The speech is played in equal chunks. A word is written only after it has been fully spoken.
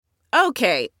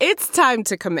Okay, it's time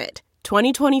to commit.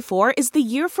 2024 is the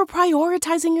year for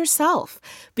prioritizing yourself.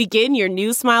 Begin your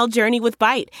new smile journey with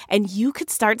Byte, and you could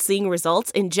start seeing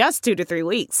results in just 2 to 3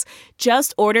 weeks.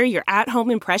 Just order your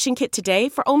at-home impression kit today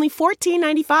for only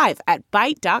 $14.95 at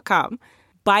Byte.com.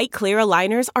 Byte Clear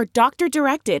aligners are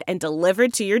doctor-directed and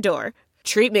delivered to your door.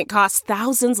 Treatment costs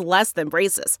thousands less than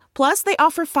braces. Plus, they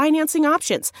offer financing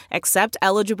options, accept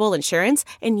eligible insurance,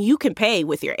 and you can pay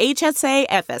with your HSA,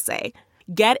 FSA.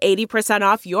 Get 80%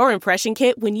 off your impression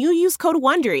kit when you use code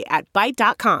WONDERY at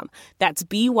Byte.com. That's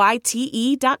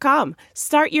BYTE.com.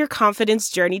 Start your confidence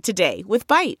journey today with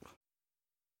Byte.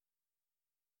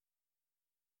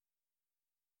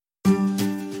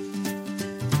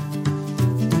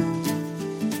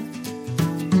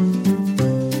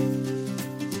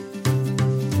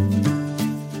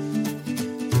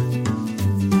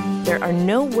 There are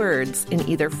no words in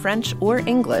either French or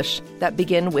English that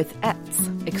begin with "ets,"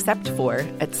 except for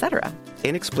etc.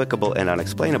 Inexplicable and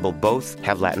unexplainable both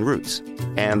have Latin roots,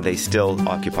 and they still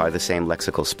occupy the same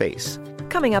lexical space.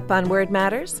 Coming up on Word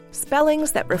Matters,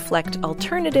 spellings that reflect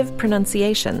alternative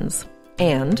pronunciations,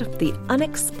 and the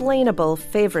unexplainable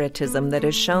favoritism that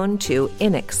is shown to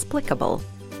inexplicable.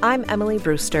 I'm Emily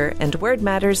Brewster, and Word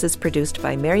Matters is produced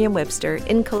by Merriam-Webster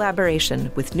in collaboration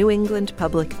with New England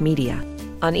Public Media.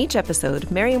 On each episode,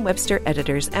 Merriam-Webster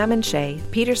editors Ammon Shea,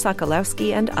 Peter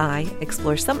Sokolowski, and I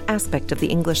explore some aspect of the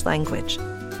English language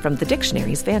from the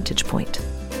dictionary's vantage point.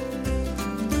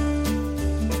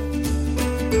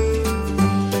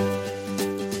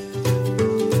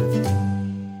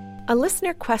 A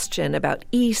listener question about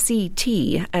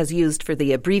ECT as used for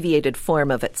the abbreviated form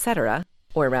of etc.,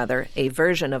 or rather, a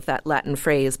version of that Latin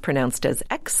phrase pronounced as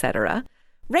etc.,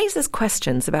 raises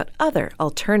questions about other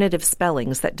alternative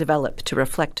spellings that develop to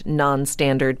reflect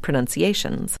non-standard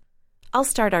pronunciations. I'll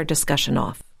start our discussion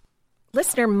off.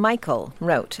 Listener Michael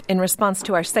wrote, in response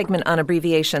to our segment on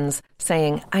abbreviations,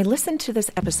 saying, I listened to this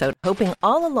episode hoping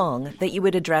all along that you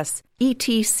would address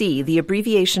ETC, the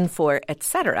abbreviation for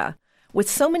etc., with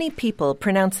so many people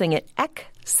pronouncing it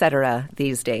etc.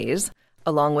 these days,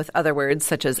 along with other words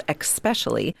such as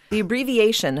especially, the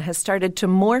abbreviation has started to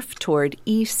morph toward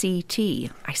ECT.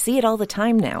 I see it all the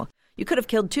time now. You could have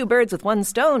killed 2 birds with 1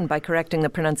 stone by correcting the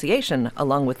pronunciation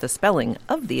along with the spelling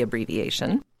of the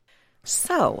abbreviation.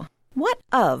 So, what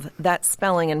of that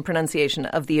spelling and pronunciation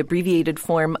of the abbreviated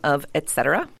form of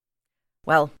etc.?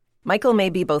 Well, Michael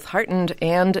may be both heartened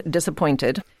and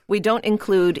disappointed. We don't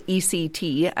include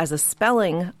ECT as a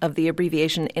spelling of the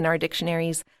abbreviation in our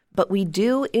dictionaries, but we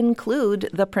do include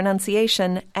the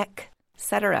pronunciation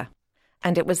etc.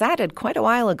 And it was added quite a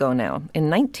while ago now, in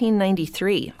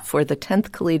 1993, for the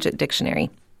 10th Collegiate Dictionary.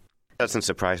 Doesn't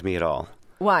surprise me at all.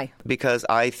 Why? Because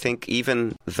I think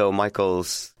even though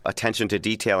Michael's attention to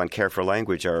detail and care for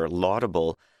language are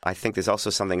laudable, I think there's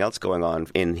also something else going on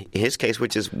in his case,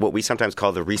 which is what we sometimes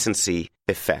call the recency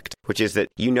effect, which is that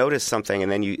you notice something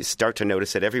and then you start to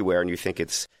notice it everywhere and you think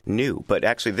it's new. But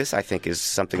actually, this, I think, is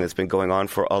something that's been going on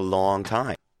for a long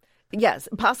time. Yes,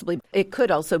 possibly. It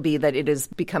could also be that it is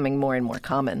becoming more and more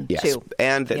common, too.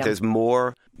 And that there's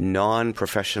more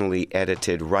non-professionally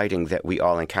edited writing that we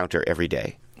all encounter every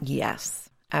day. Yes,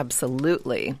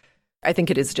 absolutely. I think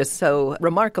it is just so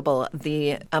remarkable,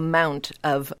 the amount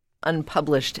of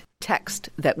unpublished text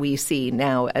that we see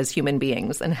now as human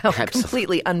beings and how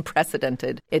completely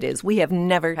unprecedented it is. We have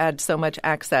never had so much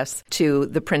access to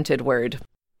the printed word.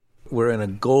 We're in a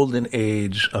golden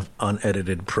age of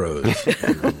unedited prose.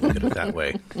 Look at it that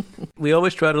way. We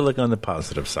always try to look on the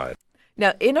positive side.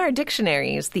 Now, in our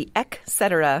dictionaries, the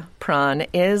etc. pron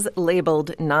is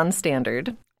labeled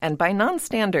non-standard. And by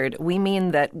non-standard, we mean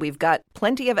that we've got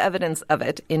plenty of evidence of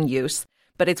it in use,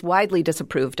 but it's widely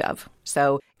disapproved of.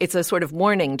 So it's a sort of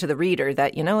warning to the reader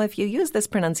that, if you use this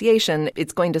pronunciation,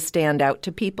 it's going to stand out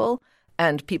to people,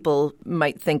 and people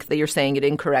might think that you're saying it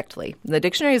incorrectly. The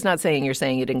dictionary is not saying you're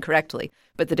saying it incorrectly,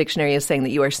 but the dictionary is saying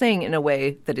that you are saying it in a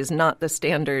way that is not the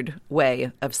standard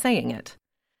way of saying it.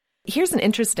 Here's an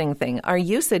interesting thing. Our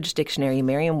usage dictionary,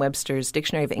 Merriam-Webster's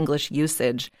Dictionary of English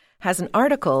Usage, has an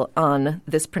article on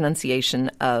this pronunciation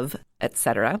of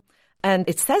etc., and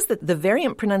it says that the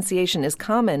variant pronunciation is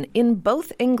common in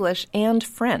both English and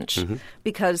French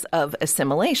because of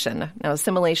assimilation. Now,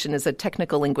 assimilation is a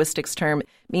technical linguistics term. It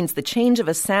means the change of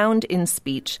a sound in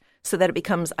speech so that it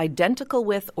becomes identical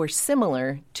with or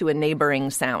similar to a neighboring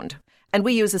sound. And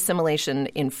we use assimilation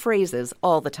in phrases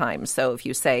all the time. So if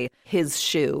you say his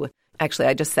shoe, actually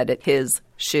I just said it, his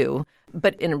shoe.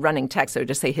 But in a running text, I would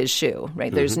just say his shoe,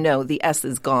 right? There's the S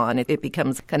is gone. It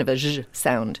becomes kind of a zh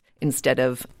sound instead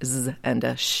of z and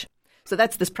a sh. So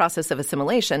that's this process of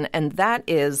assimilation, and that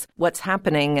is what's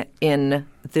happening in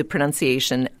the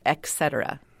pronunciation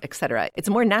etc., etc. It's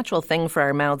a more natural thing for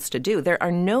our mouths to do. There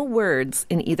are no words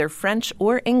in either French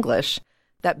or English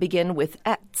that begin with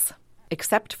 "ets,"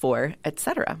 except for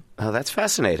etc. Oh, that's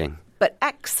fascinating. But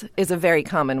X is a very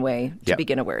common way to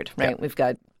begin a word, right? We've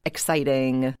got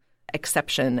exciting,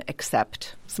 exception,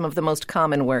 except. Some of the most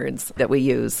common words that we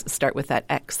use start with that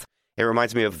X. It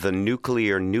reminds me of the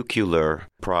nuclear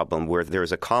problem where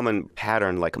there's a common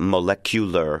pattern like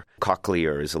molecular.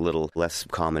 Cochlear is a little less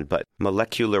common, but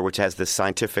molecular, which has this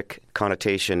scientific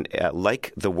connotation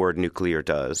like the word nuclear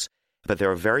does. But there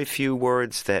are very few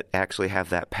words that actually have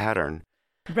that pattern.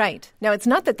 Right. Now, it's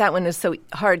not that that one is so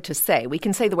hard to say. We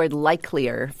can say the word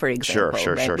likelier, for example.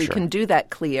 Sure. We can do that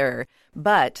clear.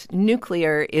 But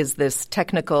nuclear is this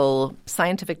technical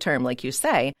scientific term, like you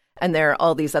say. And there are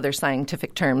all these other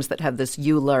scientific terms that have this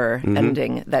 "ular"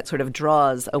 ending that sort of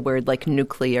draws a word like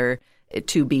nuclear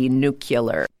to be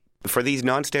nuclear. For these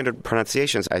non-standard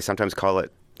pronunciations, I sometimes call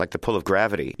it like the pull of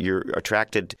gravity. You're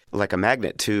attracted like a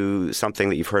magnet to something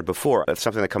that you've heard before.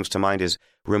 Something that comes to mind is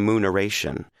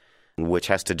remuneration, which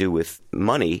has to do with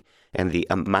money and the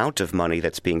amount of money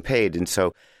that's being paid. And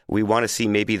so we want to see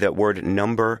maybe that word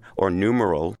number or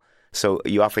numeral. So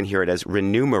you often hear it as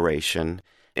remuneration.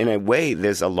 In a way,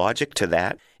 there's a logic to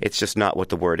that. It's just not what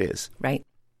the word is. Right.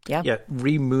 Yeah. Yeah,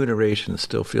 remuneration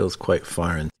still feels quite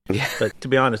foreign. Yeah. But to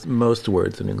be honest, most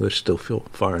words in English still feel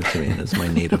foreign to me, and it's my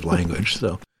native language,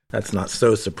 so that's not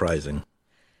so surprising.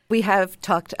 We have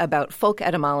talked about folk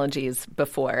etymologies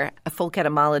before. A folk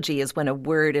etymology is when a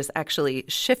word is actually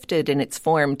shifted in its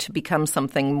form to become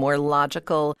something more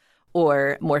logical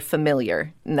or more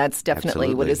familiar. And that's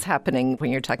definitely what is happening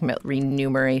when you're talking about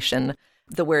remuneration.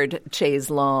 The word chaise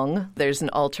long, there's an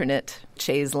alternate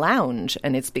chaise lounge,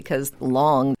 and it's because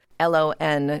long,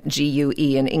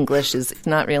 L-O-N-G-U-E in English is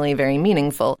not really very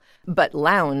meaningful, but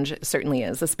lounge certainly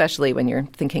is, especially when you're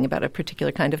thinking about a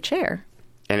particular kind of chair.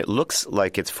 And it looks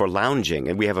like it's for lounging,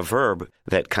 and we have a verb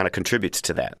that kind of contributes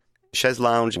to that. Chaise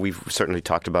lounge, we've certainly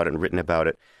talked about it and written about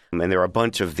it, and there are a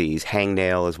bunch of these.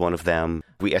 Hangnail is one of them.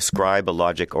 We ascribe a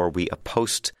logic, or we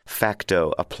post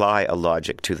facto apply a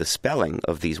logic to the spelling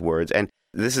of these words. And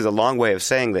this is a long way of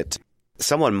saying that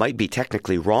someone might be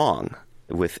technically wrong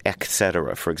with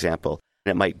etc., for example.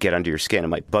 And it might get under your skin. It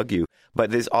might bug you.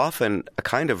 But there's often a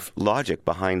kind of logic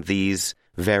behind these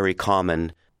very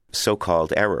common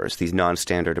so-called errors, these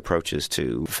non-standard approaches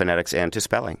to phonetics and to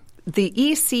spelling. The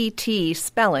ECT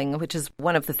spelling, which is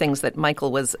one of the things that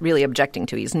Michael was really objecting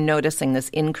to, he's noticing this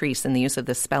increase in the use of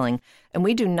this spelling. And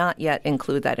we do not yet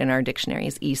include that in our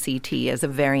dictionaries, ECT, as a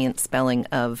variant spelling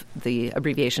of the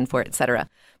abbreviation for et cetera.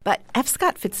 But F.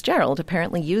 Scott Fitzgerald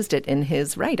apparently used it in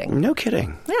his writing. No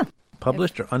kidding. Yeah.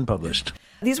 Published or unpublished?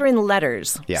 These were in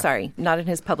letters. Yeah. Sorry, not in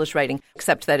his published writing,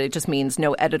 except that it just means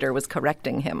no editor was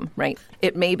correcting him, right?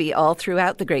 It may be all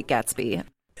throughout The Great Gatsby.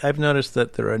 I've noticed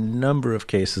that there are a number of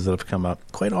cases that have come up.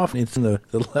 Quite often it's in the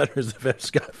letters of F.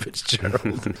 Scott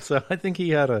Fitzgerald. So I think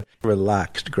he had a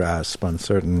relaxed grasp on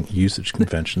certain usage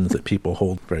conventions that people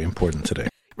hold very important today.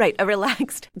 Right, a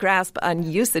relaxed grasp on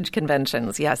usage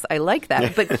conventions. Yes, I like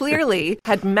that. But clearly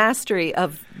had mastery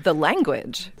of the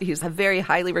language. He's a very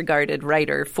highly regarded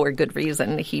writer for good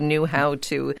reason. He knew how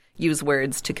to use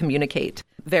words to communicate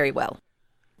very well.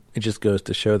 It just goes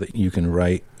to show that you can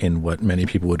write in what many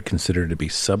people would consider to be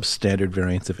substandard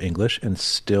variants of English and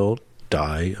still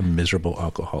die a miserable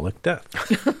alcoholic death.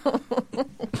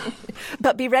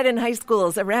 But be read in high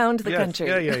schools around the country.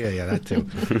 Yeah, that too.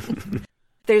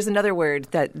 There's another word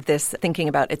that this thinking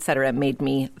about et cetera made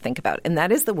me think about, and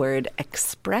that is the word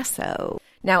espresso.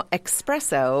 Now,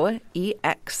 espresso,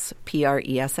 E-X-P-R-E-S-S-O,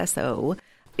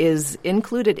 is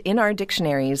included in our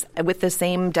dictionaries with the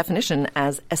same definition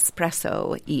as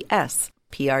espresso, E-S-P-R-E-S-S-O.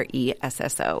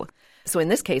 So in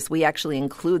this case, we actually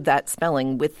include that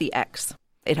spelling with the X.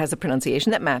 It has a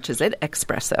pronunciation that matches it,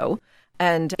 espresso,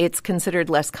 and it's considered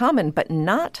less common, but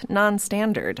not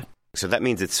non-standard. So that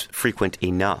means it's frequent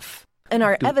enough. And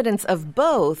our evidence of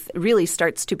both really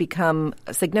starts to become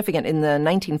significant in the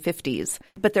 1950s,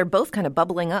 but they're both kind of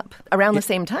bubbling up around the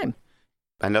same time.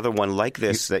 Another one like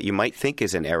this that you might think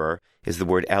is an error is the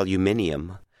word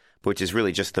aluminium, which is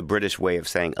really just the British way of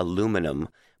saying aluminum.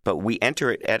 But we enter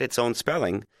it at its own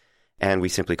spelling, and we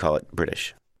simply call it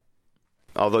British.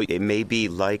 Although it may be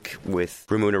like with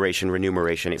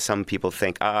remuneration, some people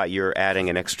think, you're adding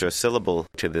an extra syllable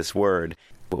to this word.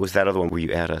 What was that other one where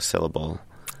you add a syllable?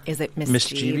 Is it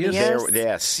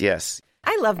mischievous? Yes.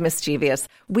 I love mischievous.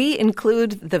 We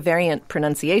include the variant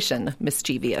pronunciation,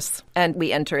 mischievous, and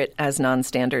we enter it as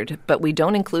non-standard, but we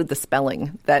don't include the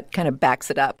spelling that kind of backs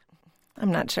it up.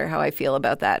 I'm not sure how I feel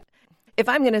about that. If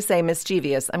I'm going to say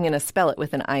mischievous, I'm going to spell it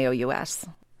with an I-O-U-S.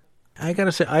 I got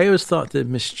to say, I always thought that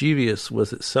mischievous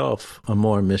was itself a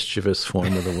more mischievous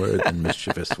form of the word than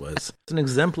mischievous was. It's an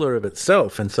exemplar of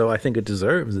itself, and so I think it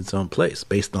deserves its own place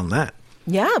based on that.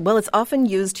 Yeah, well, it's often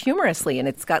used humorously, and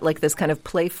it's got like this kind of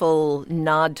playful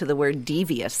nod to the word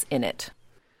devious in it.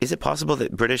 Is it possible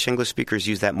that British English speakers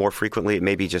use that more frequently? It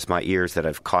may be just my ears that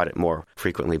have caught it more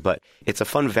frequently, but it's a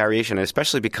fun variation,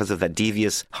 especially because of that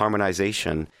devious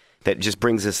harmonization that just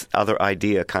brings this other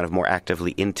idea kind of more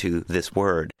actively into this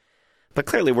word. But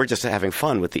clearly we're just having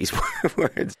fun with these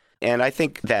words. And I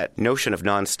think that notion of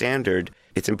non-standard,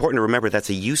 it's important to remember that's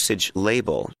a usage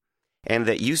label. And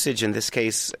that usage in this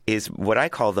case is what I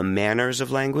call the manners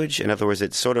of language. In other words,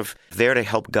 it's sort of there to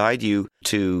help guide you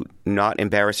to not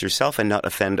embarrass yourself and not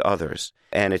offend others.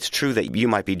 And it's true that you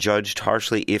might be judged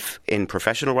harshly if in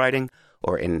professional writing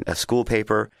or in a school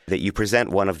paper that you present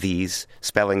one of these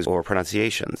spellings or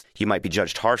pronunciations. You might be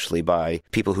judged harshly by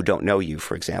people who don't know you,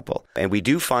 for example. And we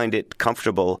do find it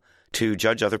comfortable to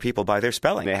judge other people by their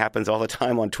spelling. It happens all the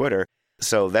time on Twitter.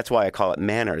 So that's why I call it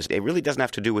manners. It really doesn't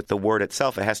have to do with the word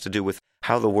itself. It has to do with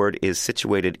how the word is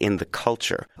situated in the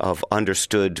culture of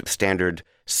understood standard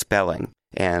spelling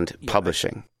and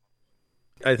publishing.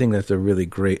 I think that's a really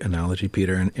great analogy,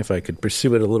 Peter. And if I could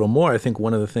pursue it a little more, I think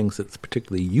one of the things that's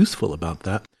particularly useful about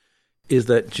that is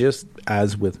that just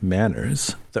as with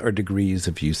manners, there are degrees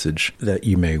of usage that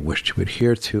you may wish to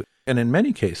adhere to. And in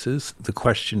many cases, the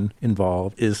question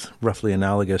involved is roughly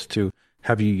analogous to,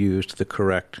 have you used the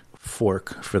correct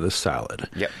fork for the salad?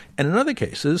 Yep. And in other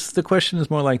cases, the question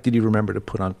is more like, did you remember to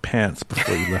put on pants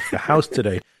before you left the house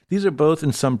today? These are both,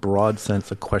 in some broad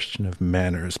sense, a question of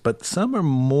manners, but some are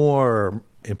more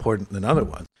important than other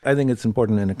ones. I think it's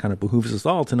important, and it kind of behooves us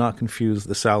all to not confuse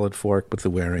the salad fork with the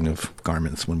wearing of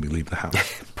garments when we leave the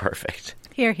house. Perfect.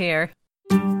 Hear, hear.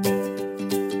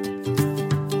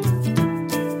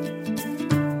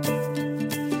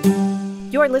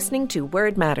 You're listening to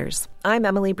Word Matters. I'm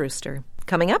Emily Brewster.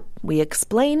 Coming up, we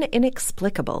explain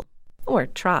inexplicable, or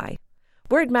try.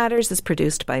 Word Matters is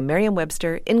produced by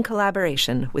Merriam-Webster in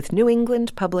collaboration with New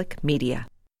England Public Media.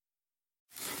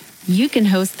 You can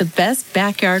host the best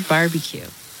backyard barbecue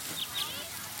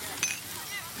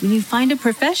when you find a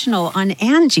professional on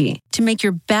Angie to make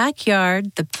your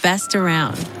backyard the best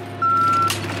around.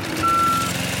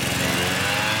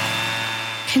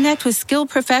 Connect with skilled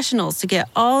professionals to get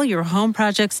all your home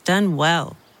projects done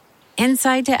well.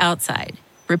 Inside to outside,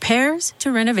 repairs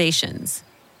to renovations.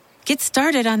 Get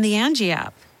started on the Angie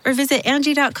app or visit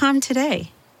Angie.com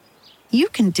today. You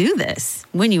can do this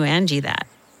when you Angie that.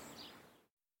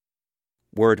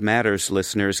 Word Matters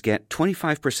listeners get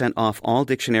 25% off all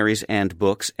dictionaries and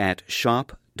books at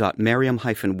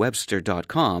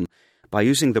shop.merriam-webster.com by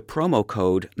using the promo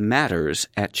code MATTERS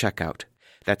at checkout.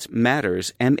 That's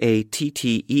MATTERS,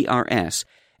 MATTERS,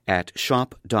 at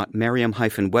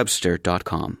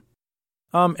shop.merriam-webster.com.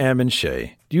 I'm Ammon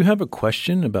Shea. Do you have a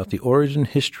question about the origin,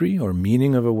 history, or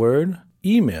meaning of a word?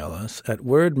 Email us at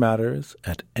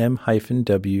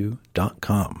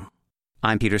wordmatters@m-w.com.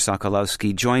 I'm Peter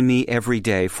Sokolowski. Join me every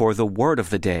day for the Word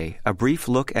of the Day, a brief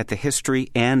look at the history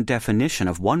and definition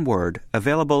of one word,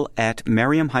 available at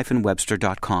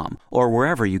merriam-webster.com or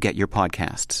wherever you get your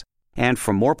podcasts. And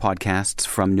for more podcasts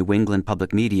from New England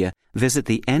Public Media, visit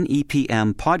the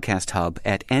NEPM Podcast Hub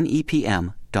at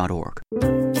nepm.org.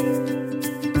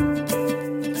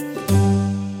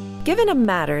 Given a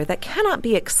matter that cannot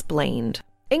be explained,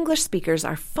 English speakers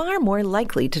are far more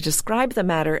likely to describe the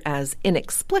matter as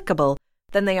inexplicable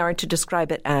than they are to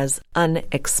describe it as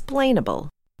unexplainable.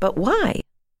 But why?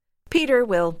 Peter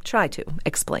will try to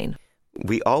explain.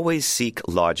 We always seek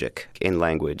logic in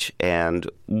language, and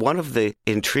one of the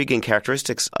intriguing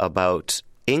characteristics about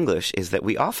English is that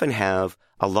we often have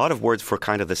a lot of words for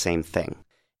kind of the same thing.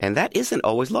 And that isn't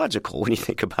always logical when you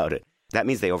think about it. That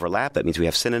means they overlap. That means we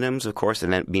have synonyms, of course,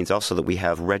 and that means also that we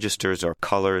have registers or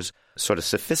colors, sort of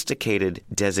sophisticated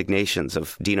designations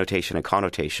of denotation and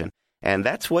connotation. And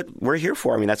that's what we're here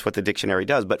for. I mean, that's what the dictionary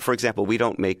does. But, for example, we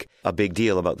don't make a big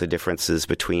deal about the differences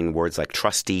between words like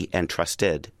trusty and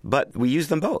trusted, but we use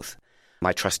them both.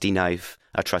 My trusty knife,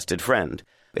 a trusted friend.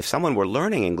 If someone were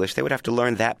learning English, they would have to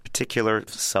learn that particular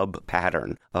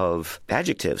sub-pattern of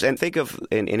adjectives. And think of,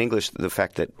 in English, the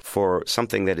fact that for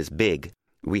something that is big,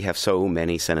 we have so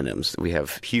many synonyms. We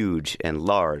have huge and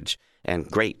large and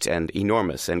great and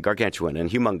enormous and gargantuan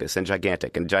and humongous and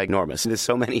gigantic and ginormous. There's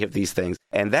so many of these things.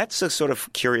 And that's a sort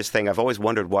of curious thing. I've always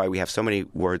wondered why we have so many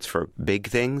words for big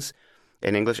things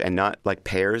in English and not like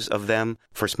pairs of them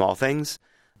for small things.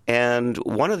 And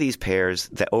one of these pairs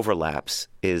that overlaps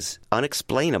is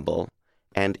unexplainable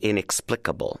and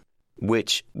inexplicable,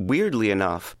 which, weirdly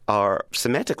enough, are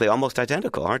semantically almost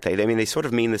identical, aren't they? I mean, they sort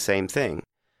of mean the same thing.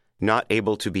 Not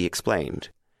able to be explained.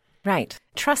 Right.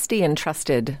 Trusty and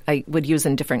trusted I would use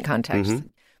in different contexts. Mm-hmm.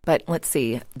 But let's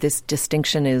see, this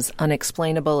distinction is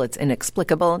unexplainable, it's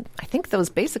inexplicable. I think those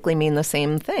basically mean the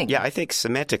same thing. Yeah, I think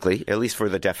semantically, at least for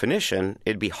the definition,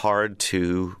 it'd be hard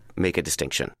to make a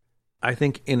distinction. I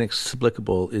think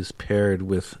inexplicable is paired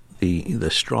with the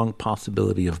strong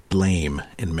possibility of blame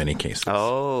in many cases.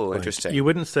 Oh, interesting. You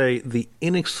wouldn't say the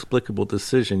inexplicable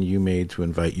decision you made to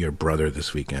invite your brother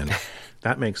this weekend.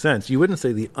 That makes sense. You wouldn't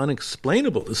say the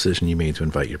unexplainable decision you made to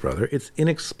invite your brother. It's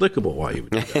inexplicable why you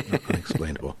would do that, not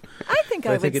unexplainable. I think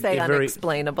I would say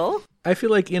unexplainable. I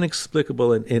feel like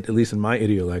inexplicable, at least in my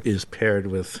idiolect, is paired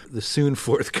with the soon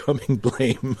forthcoming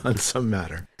blame on some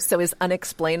matter. So is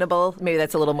unexplainable, maybe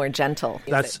that's a little more gentle.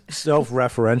 That's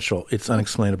self-referential. It's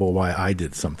unexplainable why I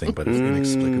did something, but it's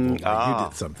inexplicable why you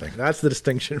did something. That's the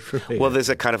distinction for me. Well, there's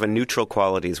a kind of a neutral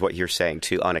quality is what you're saying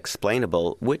to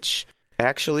unexplainable, which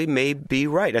actually may be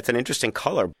right. That's an interesting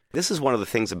color. This is one of the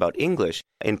things about English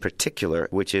in particular,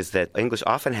 which is that English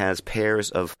often has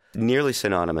pairs of nearly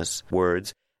synonymous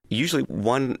words. Usually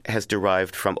one has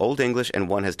derived from Old English and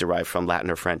one has derived from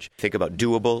Latin or French. Think about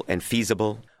doable and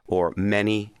feasible, or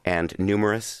many and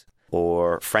numerous,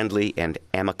 or friendly and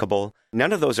amicable.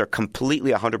 None of those are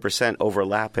completely 100%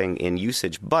 overlapping in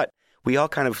usage, but we all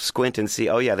kind of squint and see,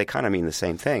 oh yeah, they kind of mean the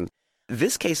same thing.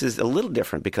 This case is a little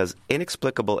different because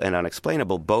inexplicable and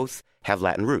unexplainable both have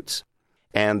Latin roots,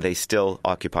 and they still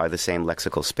occupy the same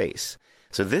lexical space.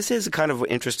 So this is a kind of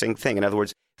interesting thing. In other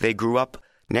words, they grew up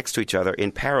next to each other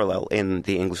in parallel in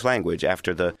the English language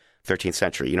after the 13th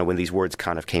century, when these words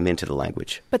kind of came into the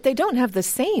language. But they don't have the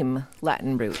same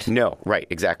Latin root. No, right,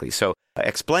 exactly. So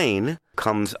explain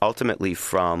comes ultimately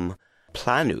from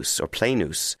planus or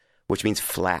planus, which means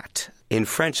flat. In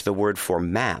French, the word for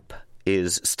map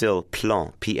is still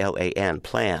plan, P-L-A-N,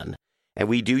 plan. And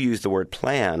we do use the word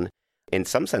plan. In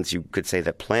some sense, you could say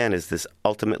that plan is this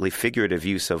ultimately figurative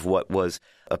use of what was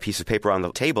a piece of paper on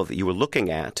the table that you were looking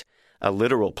at. A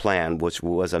literal plan, which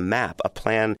was a map. A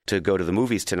plan to go to the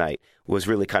movies tonight was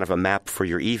really kind of a map for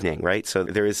your evening, right? So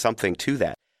there is something to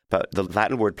that. But the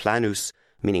Latin word planus,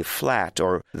 meaning flat,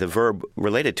 or the verb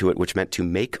related to it, which meant to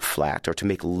make flat or to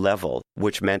make level,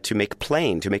 which meant to make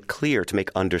plain, to make clear, to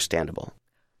make understandable.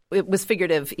 It was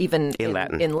figurative even in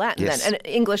Latin. Yes. Then. And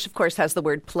English, of course, has the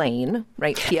word plane,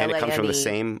 right? P-L-A-N-E. And it comes from the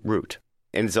same root.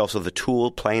 And it's also the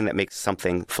tool, plane, that makes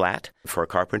something flat for a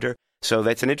carpenter. So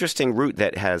that's an interesting root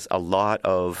that has a lot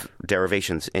of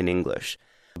derivations in English.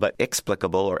 But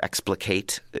explicable or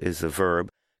explicate is the verb,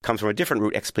 comes from a different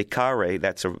root, explicare.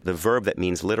 That's the verb that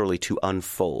means literally to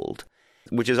unfold,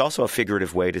 which is also a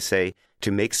figurative way to say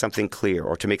to make something clear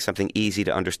or to make something easy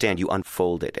to understand. You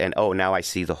unfold it and, oh, now I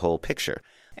see the whole picture.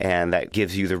 And that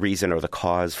gives you the reason or the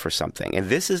cause for something. And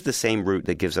this is the same root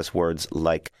that gives us words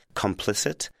like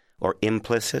complicit or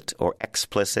implicit or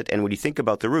explicit. And when you think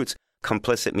about the roots,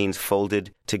 complicit means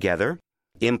folded together,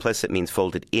 implicit means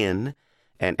folded in,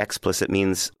 and explicit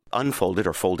means unfolded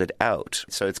or folded out.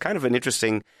 So it's kind of an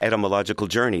interesting etymological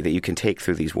journey that you can take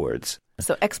through these words.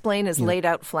 So explain is laid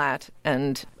out flat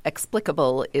and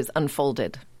explicable is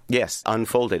unfolded. Yes,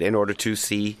 unfolded in order to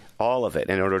see all of it,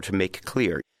 in order to make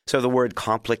clear. So the word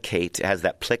complicate has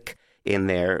that plic in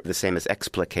there, the same as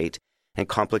explicate. And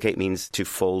complicate means to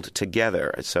fold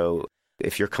together. So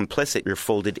if you're complicit, you're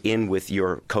folded in with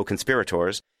your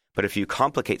co-conspirators. But if you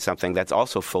complicate something, that's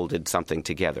also folded something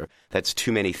together. That's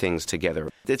too many things together.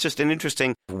 It's just an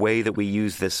interesting way that we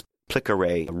use this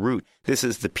plicare root. This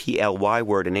is the PLY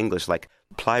word in English, like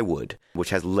plywood,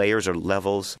 which has layers or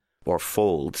levels or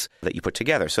folds that you put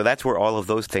together. So that's where all of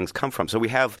those things come from. So we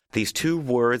have these two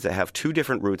words that have two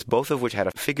different roots, both of which had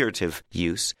a figurative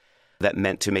use that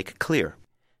meant to make it clear.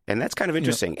 And that's kind of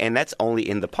interesting. And that's only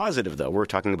in the positive, though. We're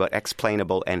talking about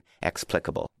explainable and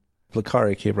explicable.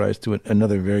 Placare gave rise to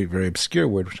another very, very obscure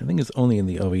word, which I think is only in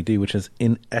the OED, which is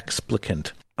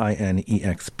inexplicant,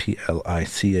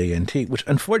 inexplicant, which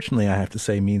unfortunately I have to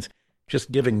say means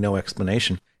just giving no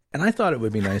explanation. And I thought it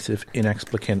would be nice if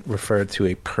inexplicant referred to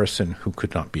a person who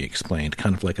could not be explained,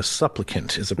 kind of like a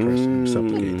supplicant is a person who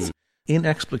supplicates.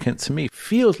 Inexplicant to me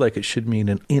feels like it should mean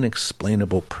an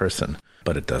inexplainable person,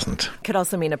 but it doesn't. Could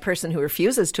also mean a person who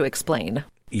refuses to explain.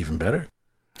 Even better.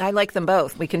 I like them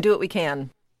both. We can do what we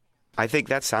can. I think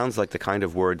that sounds like the kind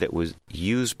of word that was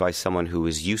used by someone who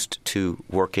was used to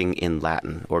working in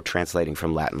Latin or translating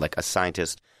from Latin, like a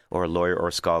scientist or a lawyer or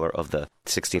a scholar of the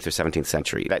 16th or 17th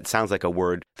century. That sounds like a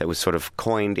word that was sort of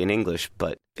coined in English,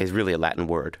 but is really a Latin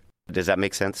word. Does that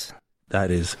make sense?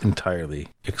 That is entirely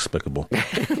explicable.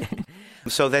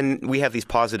 So then we have these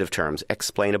positive terms,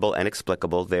 explainable and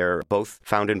explicable. They're both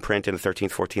found in print in the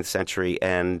 13th, 14th century.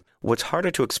 And what's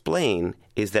harder to explain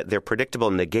is that they're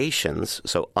predictable negations,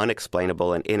 so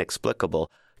unexplainable and inexplicable,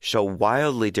 show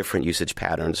wildly different usage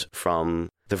patterns from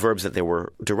the verbs that they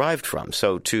were derived from.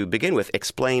 So to begin with,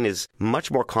 explain is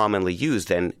much more commonly used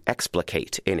than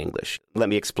explicate in English. Let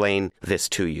me explain this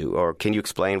to you, or can you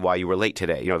explain why you were late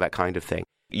today? That kind of thing.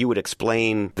 You would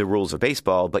explain the rules of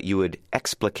baseball, but you would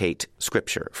explicate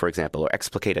scripture, for example, or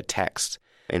explicate a text.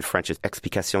 In French,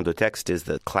 explication de texte is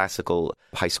the classical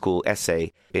high school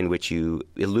essay in which you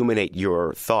illuminate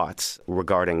your thoughts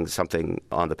regarding something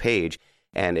on the page,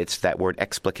 and it's that word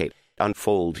explicate,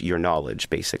 unfold your knowledge,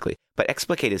 basically. But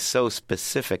explicate is so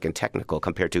specific and technical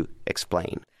compared to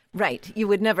explain. Right. You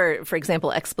would never, for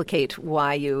example, explicate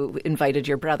why you invited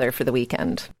your brother for the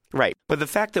weekend. Right. But the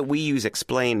fact that we use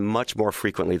explain much more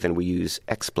frequently than we use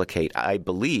explicate, I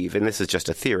believe, and this is just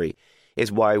a theory,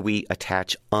 is why we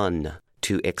attach un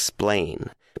to explain.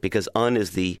 Because un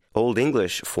is the Old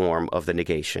English form of the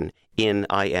negation. In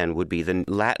would be the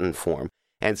Latin form.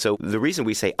 And so the reason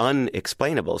we say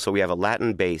unexplainable, so we have a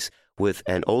Latin base with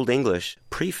an Old English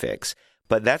prefix,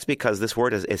 but that's because this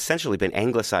word has essentially been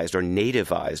anglicized or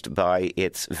nativized by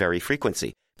its very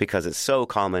frequency. Because it's so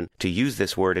common to use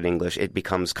this word in English, it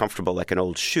becomes comfortable like an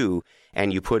old shoe,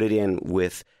 and you put it in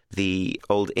with the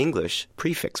Old English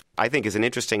prefix. I think is an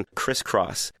interesting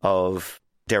crisscross of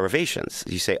derivations.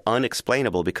 You say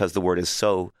unexplainable because the word is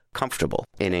so comfortable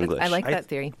in English. I like that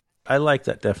theory. I like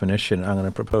that definition. I'm going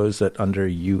to propose that under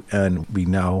UN, we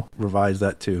now revise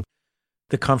that to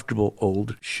the comfortable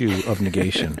old shoe of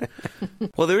negation.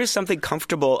 Well, there is something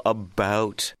comfortable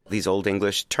about these Old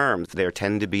English terms. They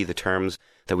tend to be the terms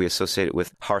that we associate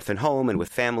with hearth and home and with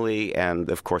family. And,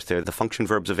 of course, they're the function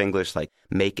verbs of English like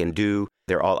make and do.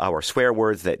 They're all our swear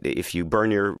words that if you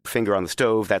burn your finger on the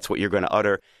stove, that's what you're going to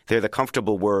utter. They're the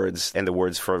comfortable words and the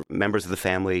words for members of the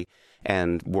family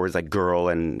and words like girl.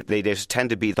 And they just tend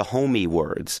to be the homey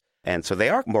words. And so they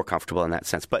are more comfortable in that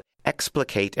sense. But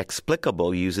explicate,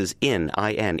 explicable uses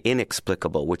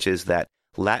inexplicable, which is that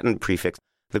Latin prefix.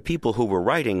 The people who were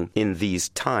writing in these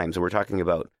times, and we're talking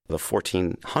about the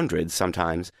 1400s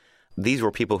sometimes, these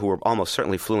were people who were almost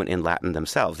certainly fluent in Latin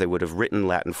themselves. They would have written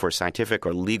Latin for scientific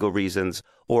or legal reasons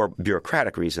or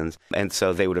bureaucratic reasons. And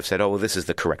so they would have said, oh, well, this is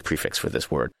the correct prefix for this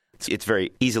word. It's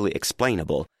very easily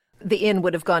explainable. The in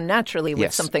would have gone naturally with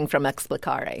Yes. something from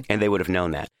explicare. And they would have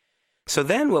known that. So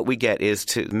then what we get is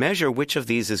to measure which of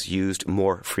these is used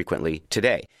more frequently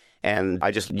today. And I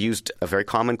just used a very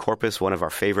common corpus, one of our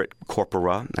favorite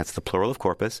corpora, that's the plural of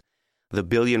corpus, the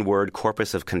billion-word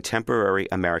corpus of contemporary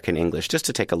American English, just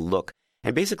to take a look.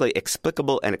 And basically,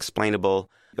 explicable and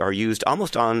explainable are used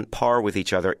almost on par with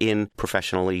each other in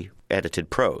professionally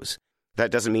edited prose.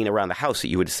 That doesn't mean around the house that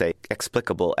you would say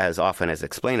explicable as often as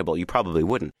explainable. You probably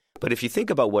wouldn't. But if you think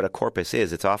about what a corpus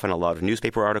is, it's often a lot of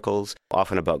newspaper articles,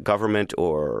 often about government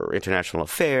or international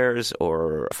affairs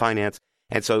or finance.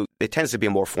 And so it tends to be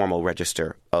a more formal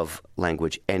register of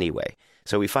language anyway.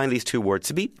 So we find these two words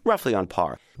to be roughly on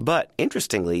par. But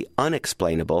interestingly,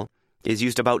 unexplainable is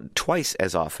used about twice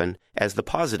as often as the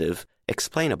positive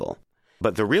explainable.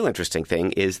 But the real interesting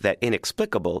thing is that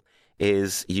inexplicable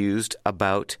is used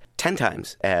about 10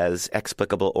 times as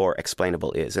explicable or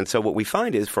explainable is. And so what we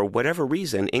find is, for whatever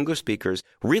reason, English speakers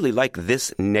really like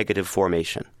this negative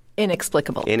formation.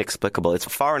 Inexplicable. Inexplicable. It's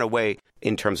far and away,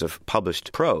 in terms of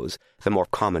published prose, the more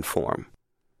common form.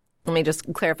 Let me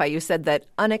just clarify. You said that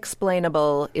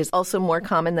unexplainable is also more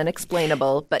common than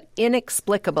explainable, but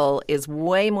inexplicable is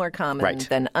way more common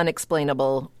than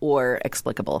unexplainable or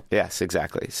explicable. Yes,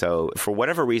 exactly. So for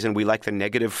whatever reason, we like the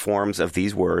negative forms of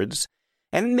these words.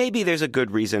 And maybe there's a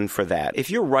good reason for that. If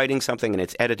you're writing something and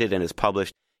it's edited and is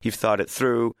published, you've thought it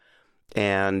through.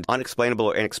 And unexplainable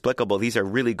or inexplicable, these are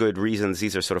really good reasons.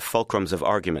 These are sort of fulcrums of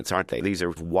arguments, aren't they? These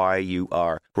are why you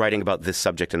are writing about this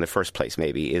subject in the first place,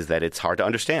 maybe, is that it's hard to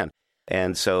understand.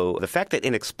 And so the fact that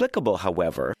inexplicable,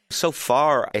 however, so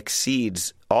far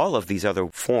exceeds all of these other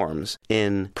forms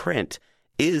in print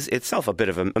is itself a bit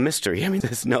of a mystery. I mean,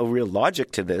 there's no real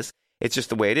logic to this. It's just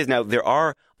the way it is. Now, there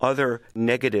are other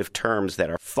negative terms that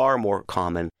are far more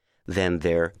common than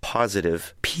their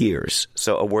positive peers.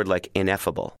 So a word like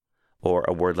ineffable, or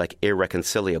a word like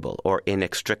irreconcilable, or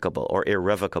inextricable, or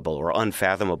irrevocable, or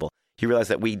unfathomable. You realize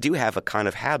that we do have a kind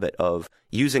of habit of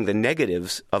using the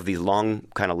negatives of these long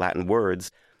kind of Latin words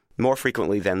more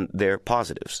frequently than their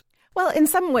positives. Well, in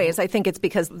some ways, I think it's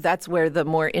because that's where the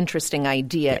more interesting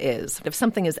idea is. If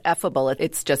something is effable,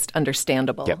 it's just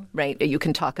understandable, right? You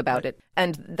can talk about it.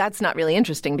 And that's not really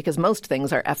interesting because most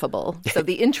things are effable. So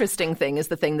the interesting thing is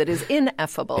the thing that is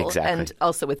ineffable. Exactly. And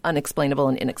also with unexplainable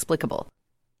and inexplicable.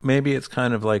 Maybe it's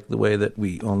kind of like the way that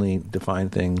we only define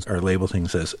things or label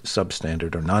things as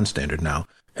substandard or non-standard now.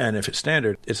 And if it's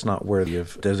standard, it's not worthy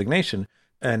of designation.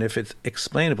 And if it's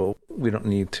explainable, we don't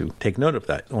need to take note of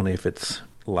that, only if it's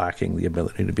lacking the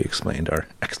ability to be explained or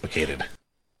explicated.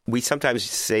 We sometimes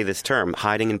say this term,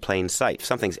 hiding in plain sight. If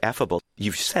something's effable,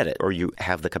 you've said it, or you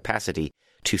have the capacity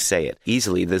to say it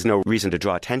easily. There's no reason to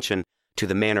draw attention to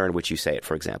the manner in which you say it,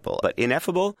 for example. But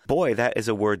ineffable, boy, that is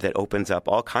a word that opens up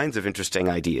all kinds of interesting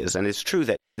ideas. And it's true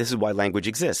that this is why language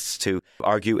exists, to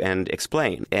argue and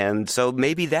explain. And so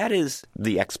maybe that is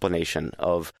the explanation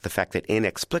of the fact that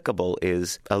inexplicable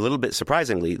is, a little bit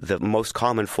surprisingly, the most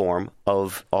common form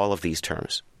of all of these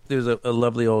terms. There's a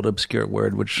lovely old obscure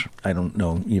word, which I don't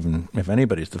know even if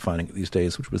anybody's defining it these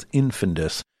days, which was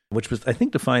infandus, which was, I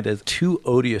think, defined as too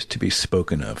odious to be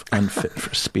spoken of, unfit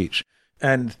for speech.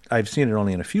 And I've seen it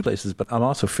only in a few places, but I'm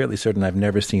also fairly certain I've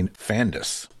never seen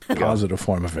fandus, the positive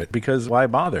form of it, because why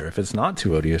bother? If it's not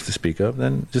too odious to speak of,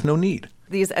 then there's no need.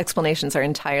 These explanations are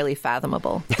entirely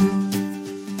fathomable.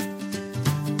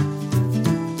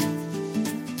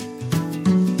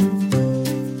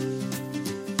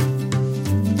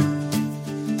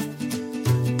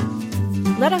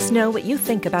 Let us know what you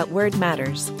think about Word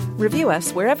Matters. Review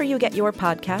us wherever you get your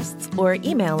podcasts or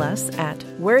email us at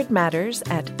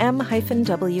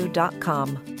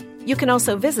wordmatters@m-w.com. You can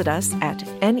also visit us at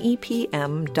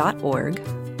nepm.org.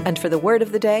 And for the word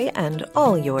of the day and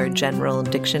all your general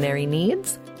dictionary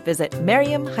needs, visit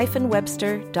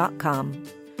merriam-webster.com.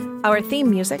 Our theme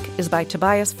music is by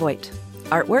Tobias Voigt.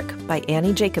 Artwork by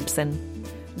Annie Jacobson.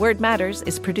 Word Matters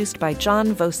is produced by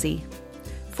John Voci.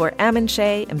 For Ammon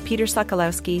Shea and Peter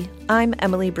Sokolowski, I'm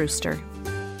Emily Brewster.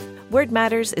 Word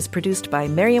Matters is produced by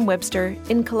Merriam-Webster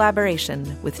in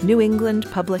collaboration with New England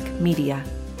Public Media.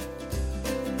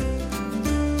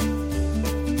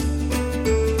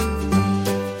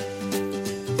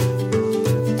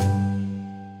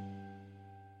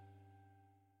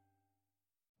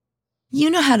 You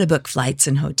know how to book flights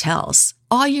and hotels.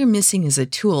 All you're missing is a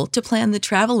tool to plan the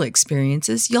travel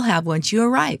experiences you'll have once you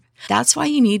arrive. That's why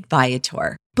you need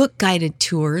Viator. Book guided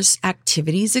tours,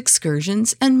 activities,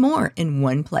 excursions, and more in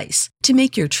one place to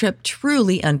make your trip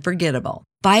truly unforgettable.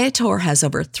 Viator has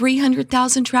over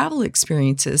 300,000 travel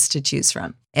experiences to choose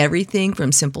from. Everything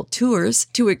from simple tours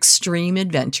to extreme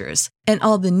adventures and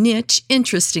all the niche,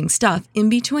 interesting stuff in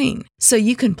between. So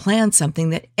you can plan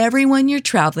something that everyone you're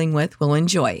traveling with will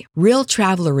enjoy. Real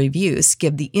traveler reviews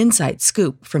give the inside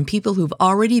scoop from people who've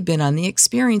already been on the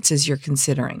experiences you're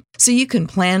considering. So you can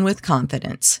plan with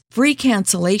confidence. Free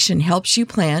cancellation helps you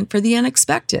plan for the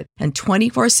unexpected. And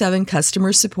 24/7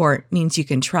 customer support means you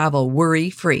can travel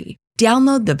worry-free.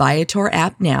 Download the Viator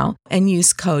app now and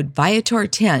use code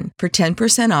Viator10 for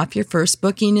 10% off your first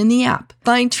booking in the app.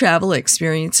 Find travel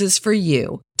experiences for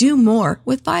you. Do more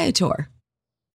with Viator.